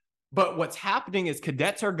But what's happening is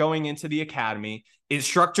cadets are going into the academy.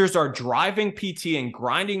 Instructors are driving PT and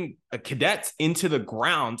grinding cadets into the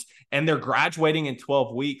ground, and they're graduating in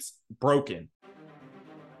 12 weeks broken.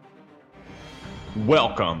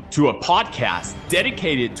 Welcome to a podcast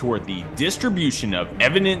dedicated toward the distribution of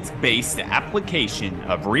evidence-based application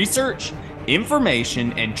of research,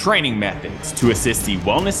 information, and training methods to assist the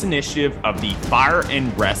wellness initiative of the fire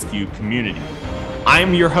and rescue community. I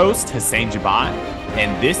am your host, Hussien Jabai,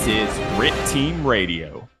 and this is RIT Team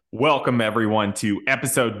Radio. Welcome, everyone, to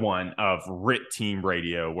episode 1 of RIT Team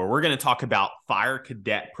Radio, where we're going to talk about fire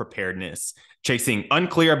cadet preparedness, chasing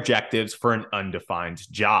unclear objectives for an undefined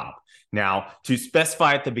job. Now, to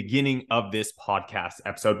specify at the beginning of this podcast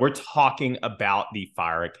episode, we're talking about the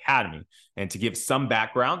Fire Academy. And to give some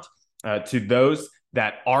background to those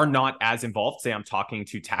that are not as involved, say I'm talking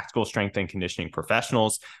to tactical strength and conditioning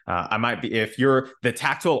professionals. I might be, if you're the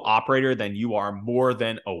tactical operator, then you are more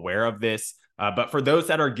than aware of this. But for those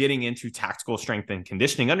that are getting into tactical strength and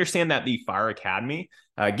conditioning, understand that the Fire Academy,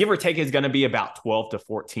 give or take, is going to be about 12 to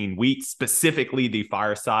 14 weeks, specifically the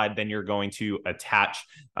fire side. Then you're going to attach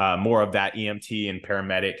more of that EMT and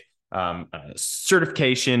paramedic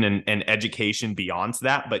certification and education beyond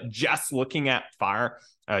that. But just looking at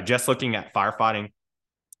firefighting,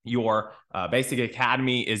 your basic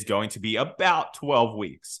academy is going to be about 12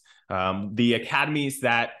 weeks. The academies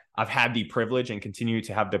that I've had the privilege and continue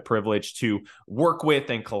to have the privilege to work with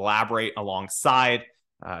and collaborate alongside,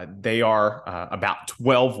 they are about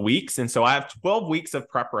 12 weeks. And so I have 12 weeks of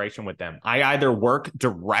preparation with them. I either work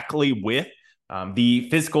directly with the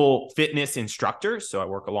physical fitness instructors. So I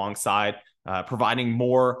work alongside providing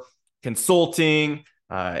more consulting,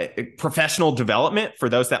 professional development for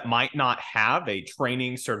those that might not have a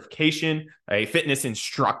training certification, a fitness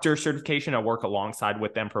instructor certification. I work alongside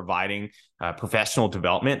with them, providing professional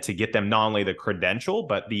development to get them not only the credential,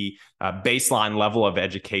 but the baseline level of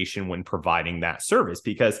education when providing that service.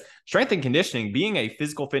 Because strength and conditioning, being a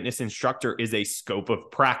physical fitness instructor, is a scope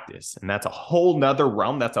of practice. And that's a whole nother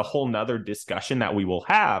realm. That's a whole nother discussion that we will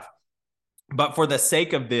have. But for the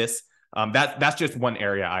sake of this, that's just one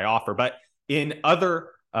area I offer. But in other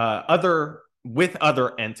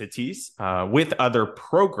entities, with other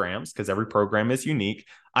programs, because every program is unique,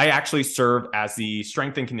 I actually serve as the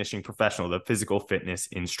strength and conditioning professional, the physical fitness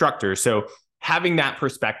instructor. So having that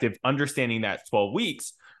perspective, understanding that 12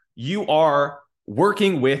 weeks, you are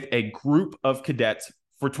working with a group of cadets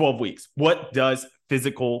for 12 weeks. What does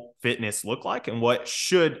physical fitness look like, and what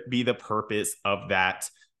should be the purpose of that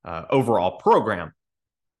overall program?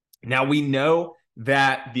 Now, we know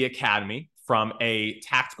that the academy, from a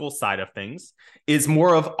tactical side of things, is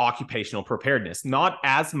more of occupational preparedness, not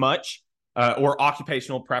as much or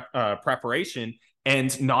occupational preparation,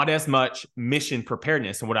 and not as much mission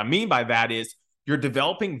preparedness. And what I mean by that is you're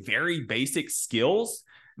developing very basic skills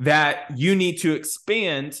that you need to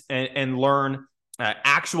expand and learn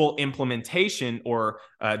actual implementation or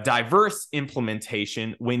diverse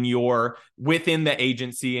implementation when you're within the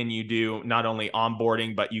agency and you do not only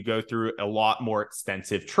onboarding, but you go through a lot more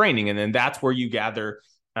extensive training. And then that's where you gather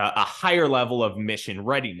a higher level of mission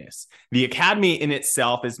readiness. The academy in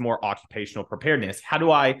itself is more occupational preparedness. How do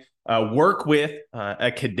I work with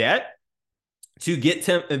a cadet to get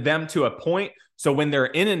them to a point so when they're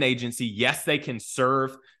in an agency, yes, they can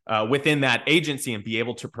serve within that agency and be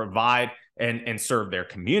able to provide and serve their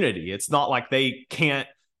community. It's not like they can't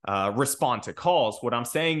respond to calls. What I'm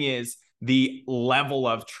saying is the level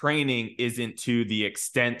of training isn't to the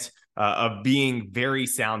extent of being very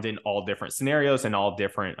sound in all different scenarios and all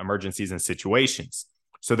different emergencies and situations.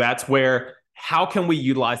 So that's where, how can we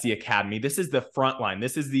utilize the academy? This is the front line.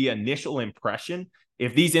 This is the initial impression.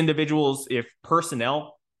 If these individuals, if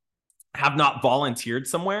personnel have not volunteered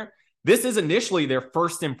somewhere, this is initially their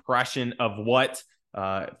first impression of what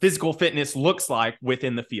physical fitness looks like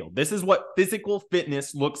within the field. This is what physical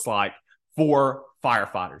fitness looks like for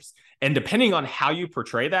firefighters. And depending on how you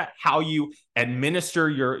portray that, how you administer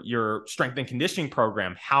your strength and conditioning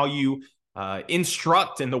program, how you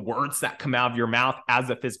instruct, and the words that come out of your mouth as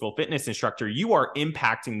a physical fitness instructor, you are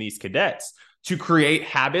impacting these cadets to create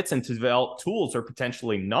habits and to develop tools, or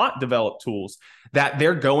potentially not develop tools, that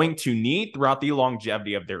they're going to need throughout the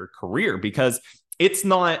longevity of their career. Because it's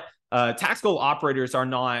not, tactical operators are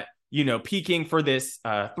not, peaking for this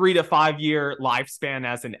 3 to 5 year lifespan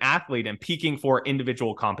as an athlete and peaking for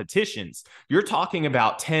individual competitions. You're talking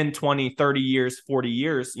about 10, 20, 30 years, 40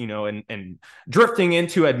 years, and drifting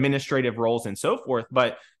into administrative roles and so forth.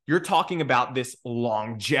 But you're talking about this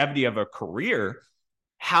longevity of a career.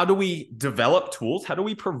 How do we develop tools? How do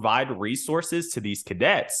we provide resources to these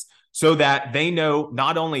cadets so that they know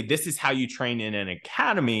not only this is how you train in an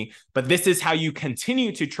academy, but this is how you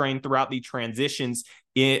continue to train throughout the transitions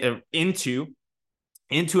into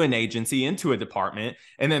an agency, into a department,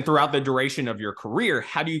 and then throughout the duration of your career,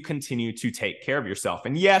 how do you continue to take care of yourself?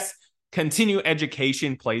 And yes, continuing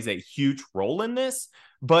education plays a huge role in this,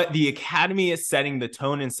 but the academy is setting the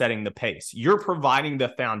tone and setting the pace. You're providing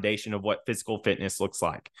the foundation of what physical fitness looks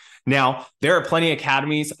like. Now, there are plenty of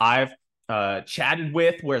academies I've chatted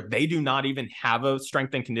with where they do not even have a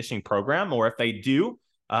strength and conditioning program, or if they do,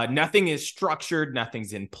 nothing is structured,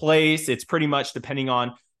 nothing's in place. It's pretty much depending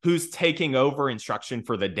on who's taking over instruction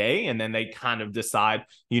for the day, and then they kind of decide,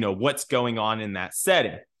 what's going on in that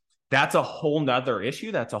setting. That's a whole nother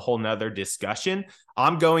issue. That's a whole nother discussion.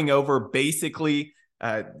 I'm going over basically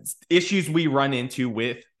issues we run into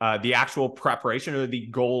with the actual preparation or the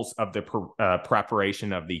goals of the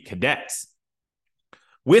preparation of the cadets.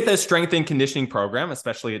 With a strength and conditioning program,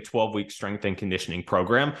 especially a 12-week strength and conditioning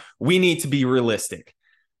program, we need to be realistic.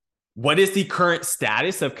 What is the current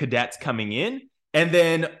status of cadets coming in? And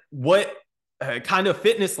then what kind of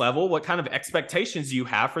fitness level, what kind of expectations do you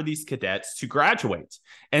have for these cadets to graduate?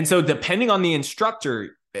 And so depending on the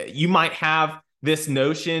instructor, you might have this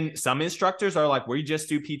notion. Some instructors are like, we just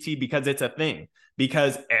do PT because it's a thing,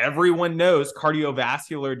 because everyone knows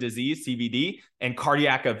cardiovascular disease, CVD, and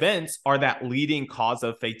cardiac events are that leading cause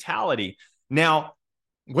of fatality. Now,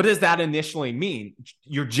 what does that initially mean?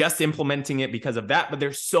 You're just implementing it because of that, but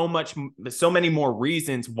there's so many more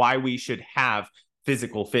reasons why we should have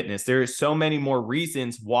physical fitness. There are so many more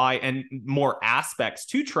reasons why, and more aspects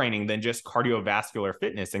to training than just cardiovascular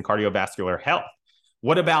fitness and cardiovascular health.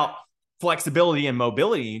 What about flexibility and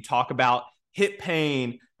mobility? You talk about hip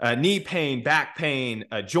pain, knee pain, back pain,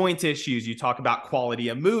 joint issues. You talk about quality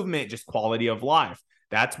of movement, just quality of life.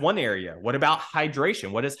 That's one area. What about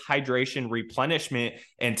hydration? What does hydration, replenishment,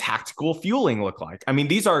 and tactical fueling look like? I mean,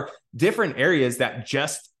 these are different areas that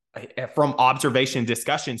just from observation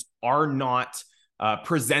discussions are not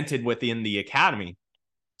presented within the academy.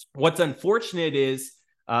 What's unfortunate is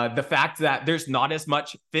the fact that there's not as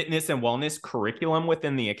much fitness and wellness curriculum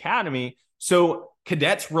within the academy. So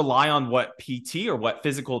cadets rely on what PT or what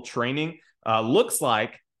physical training looks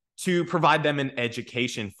like to provide them an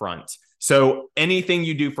education front. So anything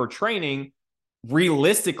you do for training,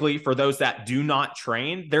 realistically, for those that do not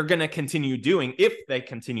train, they're going to continue doing, if they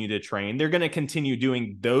continue to train, they're going to continue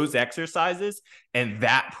doing those exercises and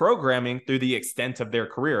that programming through the extent of their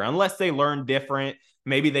career, unless they learn different.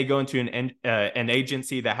 Maybe they go into an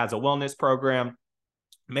agency that has a wellness program.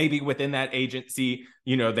 Maybe within that agency,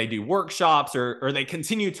 they do workshops or they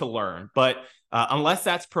continue to learn. But unless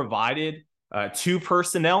that's provided to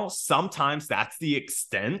personnel, sometimes that's the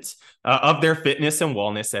extent of their fitness and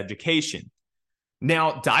wellness education.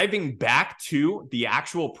 Now, diving back to the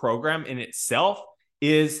actual program in itself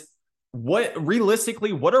is what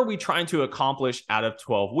are we trying to accomplish out of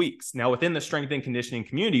 12 weeks? Now, within the strength and conditioning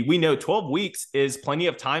community, we know 12 weeks is plenty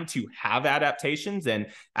of time to have adaptations and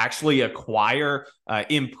actually acquire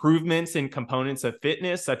improvements in components of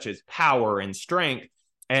fitness, such as power and strength,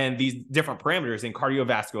 and these different parameters in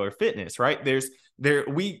cardiovascular fitness, right?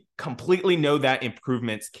 We completely know that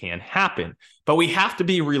improvements can happen, but we have to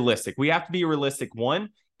be realistic. We have to be realistic, one,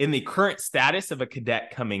 in the current status of a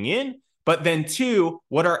cadet coming in, but then two,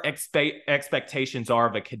 what our expectations are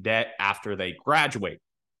of a cadet after they graduate.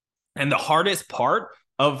 And the hardest part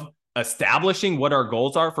of establishing what our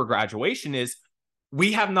goals are for graduation is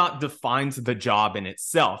we have not defined the job in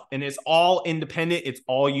itself, and it's all independent. It's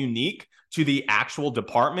all unique to the actual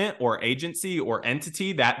department or agency or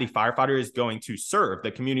entity that the firefighter is going to serve,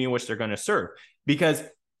 the community in which they're going to serve, because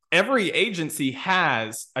every agency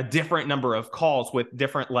has a different number of calls with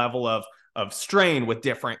different level of strain, with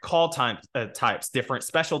different call types, different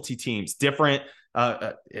specialty teams, different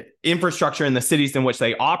infrastructure in the cities in which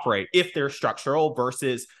they operate, if they're structural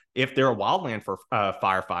versus if they're a wildland for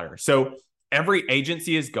firefighter. So every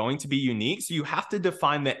agency is going to be unique. So you have to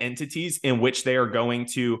define the entities in which they are going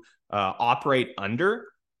to operate under.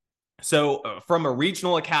 So from a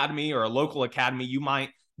regional academy or a local academy, you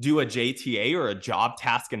might do a JTA or a job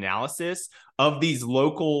task analysis of these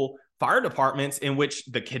local fire departments in which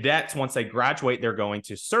the cadets, once they graduate, they're going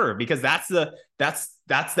to serve, because that's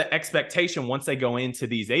the expectation. Once they go into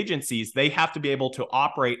these agencies, they have to be able to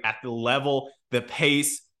operate at the level, the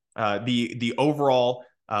pace, the overall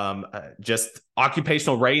just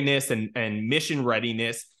occupational readiness and mission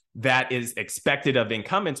readiness that is expected of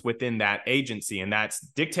incumbents within that agency. And that's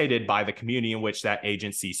dictated by the community in which that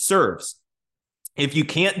agency serves. If you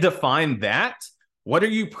can't define that, what are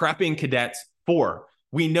you prepping cadets for?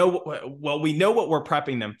 we know, well, we know what we're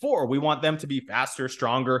prepping them for. We want them to be faster,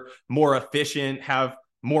 stronger, more efficient, have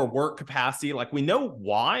more work capacity. Like, we know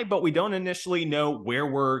why, but we don't initially know where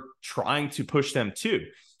we're trying to push them to.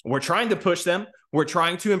 We're trying to push them. We're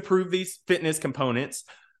trying to improve these fitness components,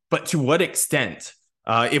 but to what extent?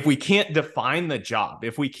 If we can't define the job,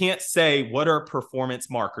 if we can't say what are performance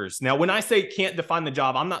markers. Now, when I say can't define the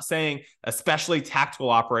job, I'm not saying especially tactical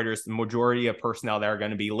operators, the majority of personnel that are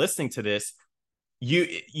going to be listening to this,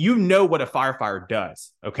 you know what a firefighter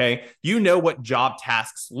does, okay? You know what job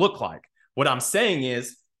tasks look like. What I'm saying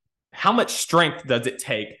is, how much strength does it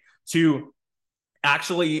take to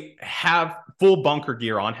actually have full bunker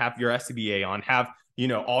gear on, have your SCBA on, have,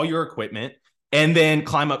 all your equipment, and then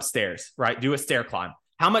climb upstairs, right? Do a stair climb.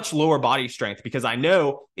 How much lower body strength? Because I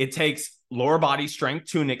know it takes lower body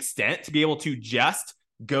strength to an extent to be able to just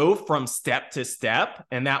go from step to step.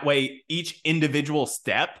 And that way, each individual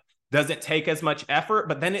step doesn't take as much effort,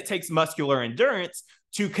 but then it takes muscular endurance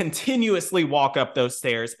to continuously walk up those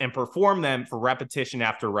stairs and perform them for repetition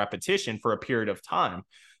after repetition for a period of time.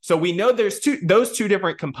 So we know there's those two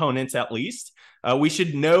different components at least. We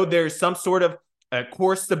should know there's some sort of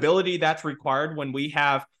core stability that's required when we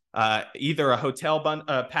have either a hotel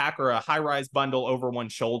pack or a high-rise bundle over one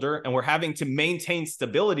shoulder, and we're having to maintain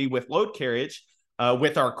stability with load carriage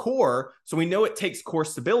with our core. So we know it takes core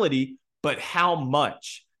stability, but how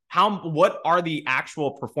much? What are the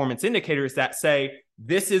actual performance indicators that say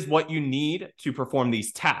this is what you need to perform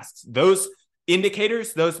these tasks? Those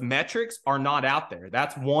indicators, those metrics are not out there.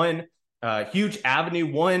 That's one huge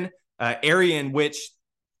avenue, one area in which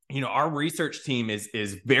our research team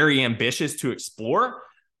is very ambitious to explore,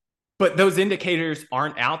 but those indicators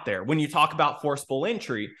aren't out there. When you talk about forcible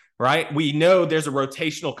entry, right, we know there's a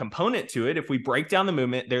rotational component to it. If we break down the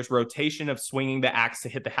movement, there's rotation of swinging the axe to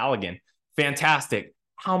hit the Halligan. Fantastic.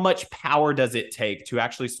 How much power does it take to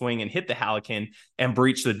actually swing and hit the Halligan and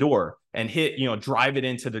breach the door and drive it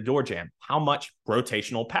into the door jamb? How much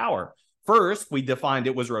rotational power? First, we defined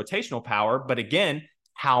it was rotational power, but again,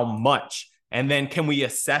 how much? And then can we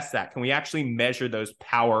assess that? Can we actually measure those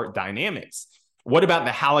power dynamics? What about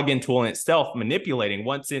the Halligan tool in itself manipulating?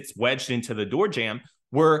 Once it's wedged into the door jamb,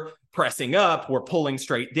 we're pressing up, we're pulling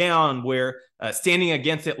straight down, we're standing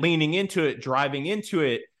against it, leaning into it, driving into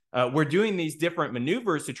it. We're doing these different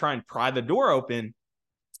maneuvers to try and pry the door open.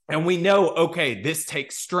 And we know, okay, this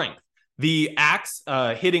takes strength. The axe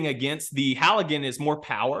hitting against the Halligan is more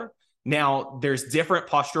power. Now, there's different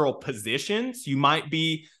postural positions. You might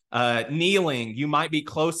be kneeling. You might be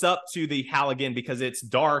close up to the Halligan because it's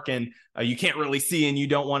dark and you can't really see, and you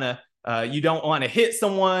don't want to hit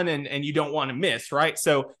someone, and you don't want to miss, right?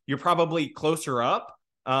 So you're probably closer up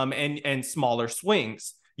and smaller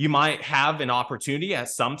swings. You might have an opportunity at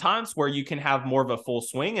sometimes where you can have more of a full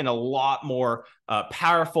swing and a lot more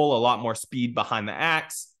powerful, a lot more speed behind the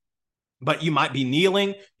axe. But you might be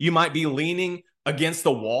kneeling. You might be leaning against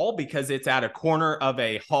the wall because it's at a corner of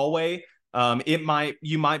a hallway. You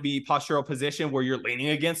might be postural position where you're leaning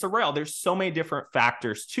against a rail. There's so many different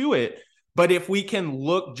factors to it. But if we can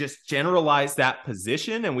just generalize that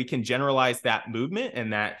position, and we can generalize that movement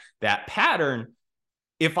and that pattern,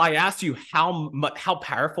 if I ask you how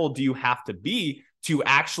powerful do you have to be to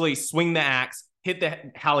actually swing the axe, hit the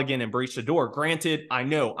Halligan, and breach the door? Granted, I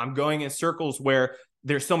know I'm going in circles where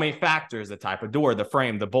there's so many factors: the type of door, the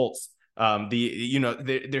frame, the bolts,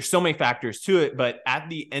 there's so many factors to it. But at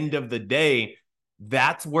the end of the day,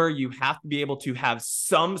 that's where you have to be able to have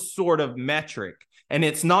some sort of metric. And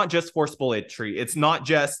it's not just forcible entry. It's not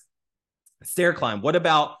just stair climb. What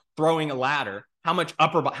about throwing a ladder? How much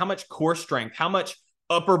core strength, how much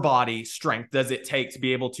upper body strength does it take to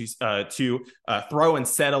be able to throw and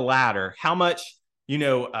set a ladder? How much,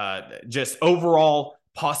 just overall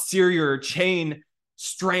posterior chain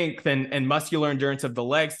strength and muscular endurance of the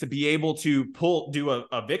legs to be able to do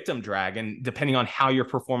a victim drag? And depending on how you're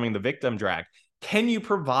performing the victim drag, can you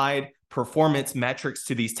provide performance metrics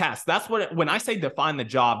to these tasks? That's when I say define the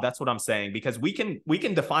job, that's what I'm saying, because we can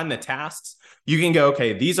define the tasks. You can go,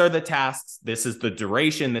 okay, these are the tasks. This is the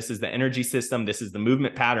duration. This is the energy system. This is the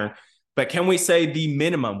movement pattern. But can we say the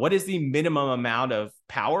minimum? What is the minimum amount of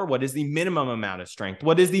power? What is the minimum amount of strength?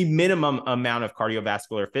 What is the minimum amount of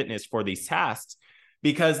cardiovascular fitness for these tasks?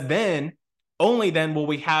 Because only then will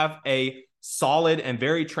we have a solid and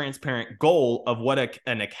very transparent goal of what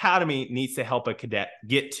an academy needs to help a cadet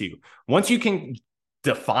get to. Once you can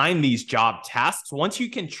define these job tasks, once you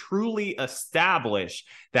can truly establish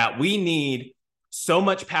that we need so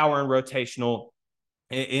much power and rotational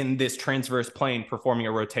in this transverse plane performing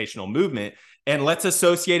a rotational movement. And let's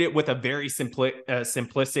associate it with a very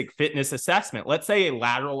simplistic fitness assessment. Let's say a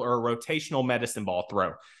lateral or a rotational medicine ball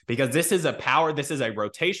throw, because this is a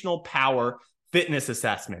rotational power fitness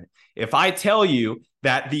assessment. If I tell you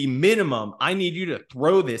that the minimum I need you to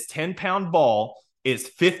throw this 10-pound ball is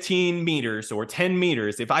 15 meters or 10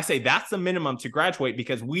 meters, if I say that's the minimum to graduate,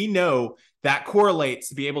 because we know that correlates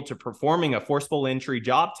to be able to performing a forceful entry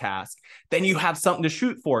job task, then you have something to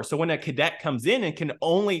shoot for. So when a cadet comes in and can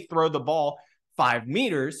only throw the ball 5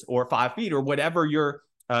 meters or 5 feet or whatever your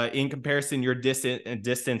in comparison your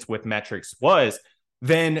distance with metrics was,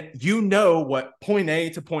 then you know what point A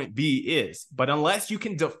to point B is. But unless you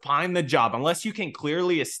can define the job, unless you can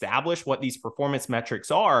clearly establish what these performance metrics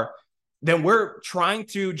are, then we're trying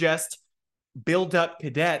to just build up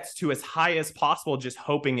cadets to as high as possible, just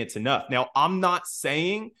hoping it's enough. Now, I'm not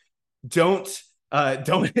saying don't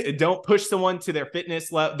push someone to their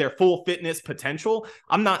their full fitness potential.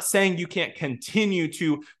 I'm not saying you can't continue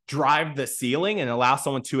to drive the ceiling and allow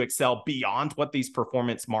someone to excel beyond what these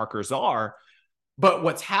performance markers are. But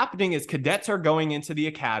what's happening is cadets are going into the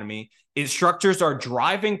academy, instructors are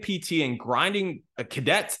driving PT and grinding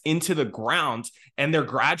cadets into the ground, and they're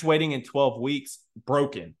graduating in 12 weeks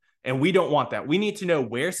broken. And we don't want that. We need to know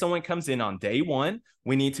where someone comes in on day one.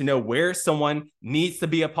 We need to know where someone needs to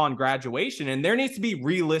be upon graduation. And there needs to be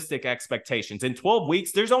realistic expectations. In 12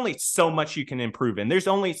 weeks, there's only so much you can improve in. There's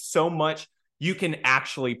only so much you can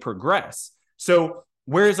actually progress. So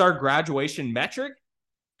where's our graduation metric?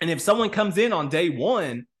 And if someone comes in on day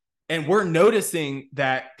one and we're noticing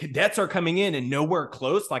that cadets are coming in and nowhere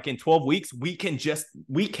close, like in 12 weeks, we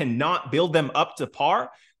cannot build them up to par,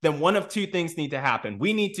 then one of two things need to happen.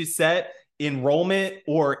 We need to set enrollment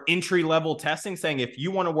or entry-level testing saying, if you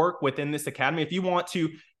want to work within this academy, if you want to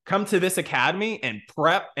come to this academy and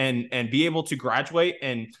prep and be able to graduate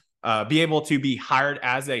and be able to be hired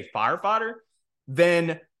as a firefighter,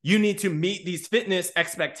 then you need to meet these fitness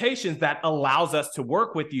expectations that allows us to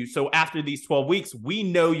work with you. So after these 12 weeks, we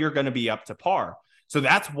know you're going to be up to par. So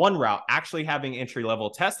that's one route, actually having entry-level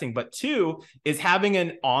testing. But two is having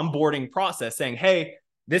an onboarding process saying, hey,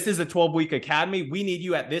 this is a 12-week academy. We need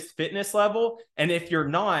you at this fitness level. And if you're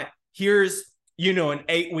not, here's, an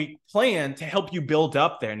 8-week plan to help you build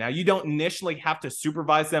up there. Now, you don't initially have to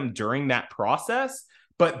supervise them during that process,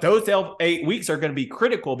 but those 8 weeks are going to be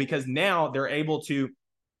critical because now they're able to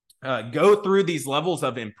go through these levels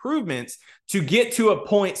of improvements to get to a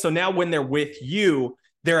point. So now when they're with you,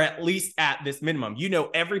 they're at least at this minimum.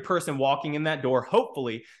 Every person walking in that door,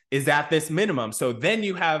 hopefully, is at this minimum. So then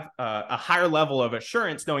you have a higher level of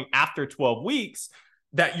assurance knowing after 12 weeks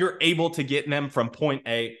that you're able to get them from point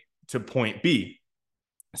A to point B.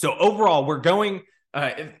 So overall, we're going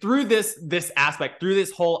through this aspect, through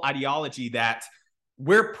this whole ideology that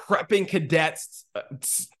we're prepping cadets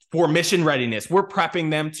for mission readiness. We're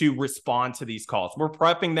prepping them to respond to these calls. We're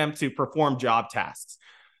prepping them to perform job tasks.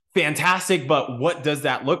 Fantastic, but what does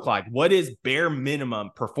that look like? What is bare minimum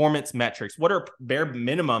performance metrics? What are bare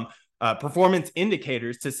minimum performance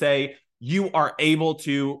indicators to say you are able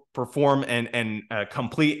to perform and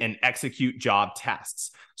complete and execute job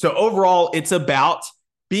tasks? So overall, it's about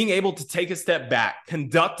being able to take a step back,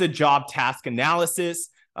 conduct a job task analysis,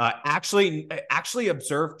 actually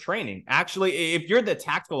observe training. Actually, if you're the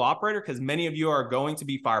tactical operator, because many of you are going to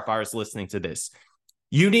be firefighters listening to this,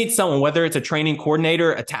 you need someone, whether it's a training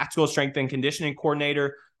coordinator, a tactical strength and conditioning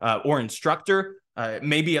coordinator, or instructor,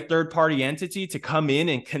 maybe a third-party entity to come in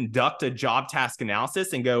and conduct a job task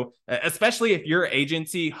analysis and go, especially if your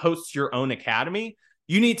agency hosts your own academy,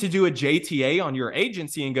 you need to do a JTA on your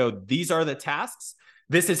agency and go, these are the tasks.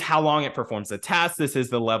 This is how long it performs the task. This is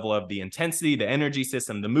the level of the intensity, the energy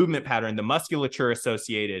system, the movement pattern, the musculature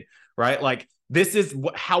associated, right? Like this is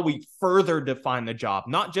how we further define the job,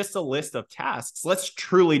 not just a list of tasks. Let's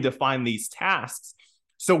truly define these tasks.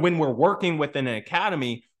 So when we're working within an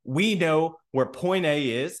academy, we know where point A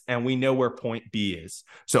is and we know where point B is.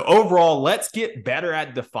 So overall, let's get better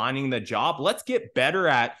at defining the job. Let's get better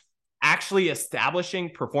at actually establishing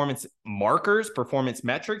performance markers, performance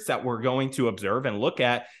metrics that we're going to observe and look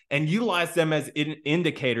at and utilize them as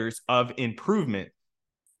indicators of improvement.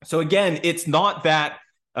 So again, it's not that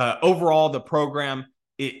overall the program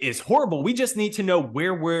is horrible. We just need to know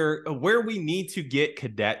where we need to get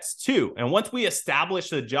cadets to. And once we establish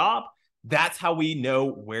the job, that's how we know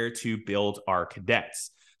where to build our cadets.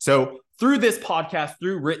 So through this podcast,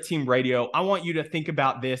 through RIT Team Radio, I want you to think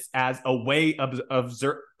about this as a way of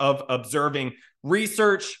observing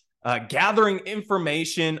research, gathering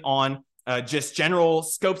information on just general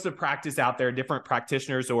scopes of practice out there, different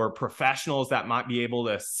practitioners or professionals that might be able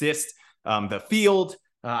to assist the field.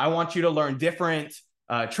 I want you to learn different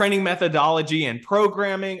training methodology and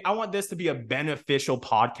programming. I want this to be a beneficial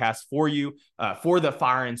podcast for you, for the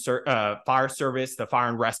fire service, the fire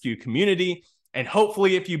and rescue community. And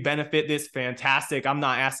hopefully, if you benefit this, fantastic. I'm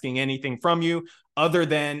not asking anything from you other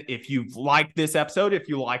than if you've liked this episode, if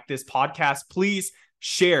you like this podcast, please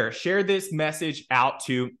share this message out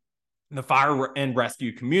to the fire and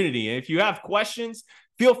rescue community. And if you have questions,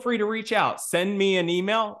 feel free to reach out. Send me an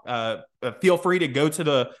email. Feel free to go to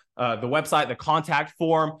the website, the contact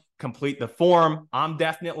form, complete the form. I'm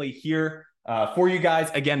definitely here for you guys.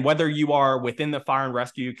 Again, whether you are within the fire and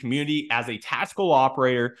rescue community as a tactical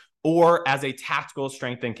operator or as a tactical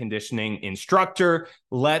strength and conditioning instructor,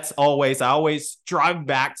 I always drive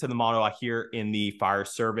back to the motto I hear in the fire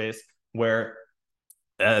service, where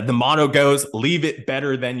the motto goes, leave it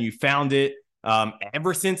better than you found it.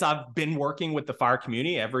 Ever since I've been working with the fire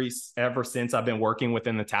community, ever since I've been working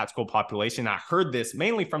within the tactical population, I heard this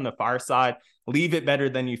mainly from the fire side, leave it better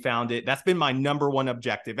than you found it. That's been my number one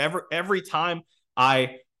objective. Every time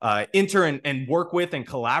I enter and work with and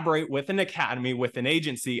collaborate with an academy, with an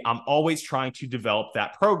agency, I'm always trying to develop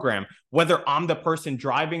that program, whether I'm the person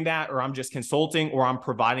driving that or I'm just consulting or I'm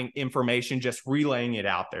providing information, just relaying it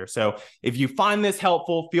out there. So if you find this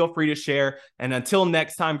helpful, feel free to share. And until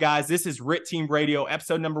next time, guys, this is RIT Team Radio,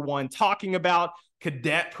 episode number 1, talking about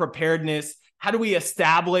cadet preparedness. How do we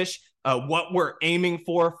establish what we're aiming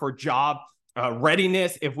for job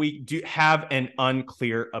readiness if we do have an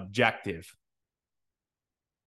unclear objective?